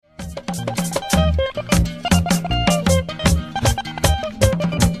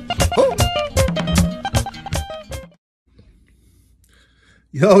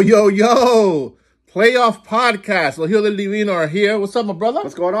Yo. Playoff podcast. Well, here the Divino are here. What's up, my brother?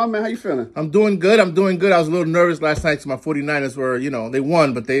 What's going on, man? How you feeling? I'm doing good. I was a little nervous last night because my 49ers were, they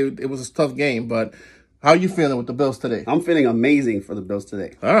won, but it was a tough game. But how are you feeling with the Bills today? I'm feeling amazing for the Bills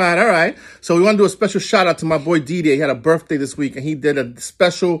today. All right. So we want to do a special shout out to my boy D-Day. He had a birthday this week, and he did a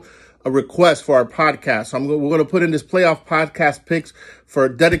special request for our podcast. So we're going to put in this playoff podcast picks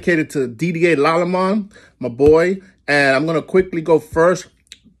dedicated to DDA Lalamon, my boy. And I'm going to quickly go first.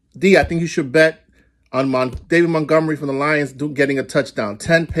 D, I think you should bet on David Montgomery from the Lions getting a touchdown.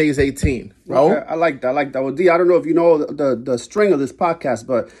 10 pays 18. Bro? Okay, I like that. Well, D, I don't know if you know the string of this podcast,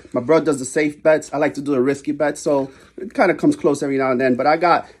 but my brother does the safe bets. I like to do the risky bets, so it kind of comes close every now and then. But I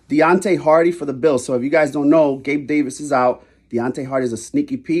got Deontay Hardy for the Bills. So if you guys don't know, Gabe Davis is out. Deontay Hardy is a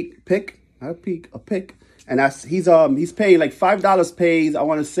sneaky pick. And he's paying like $5 pays. I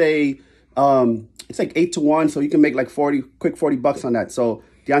want to say it's like 8-1, so you can make like $40 on that. So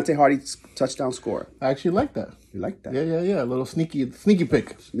Deontay Hardy's touchdown score. I actually like that. You like that? Yeah. A little sneaky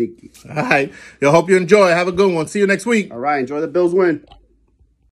pick. Sneaky. All right. Hope you enjoy. Have a good one. See you next week. All right. Enjoy the Bills win.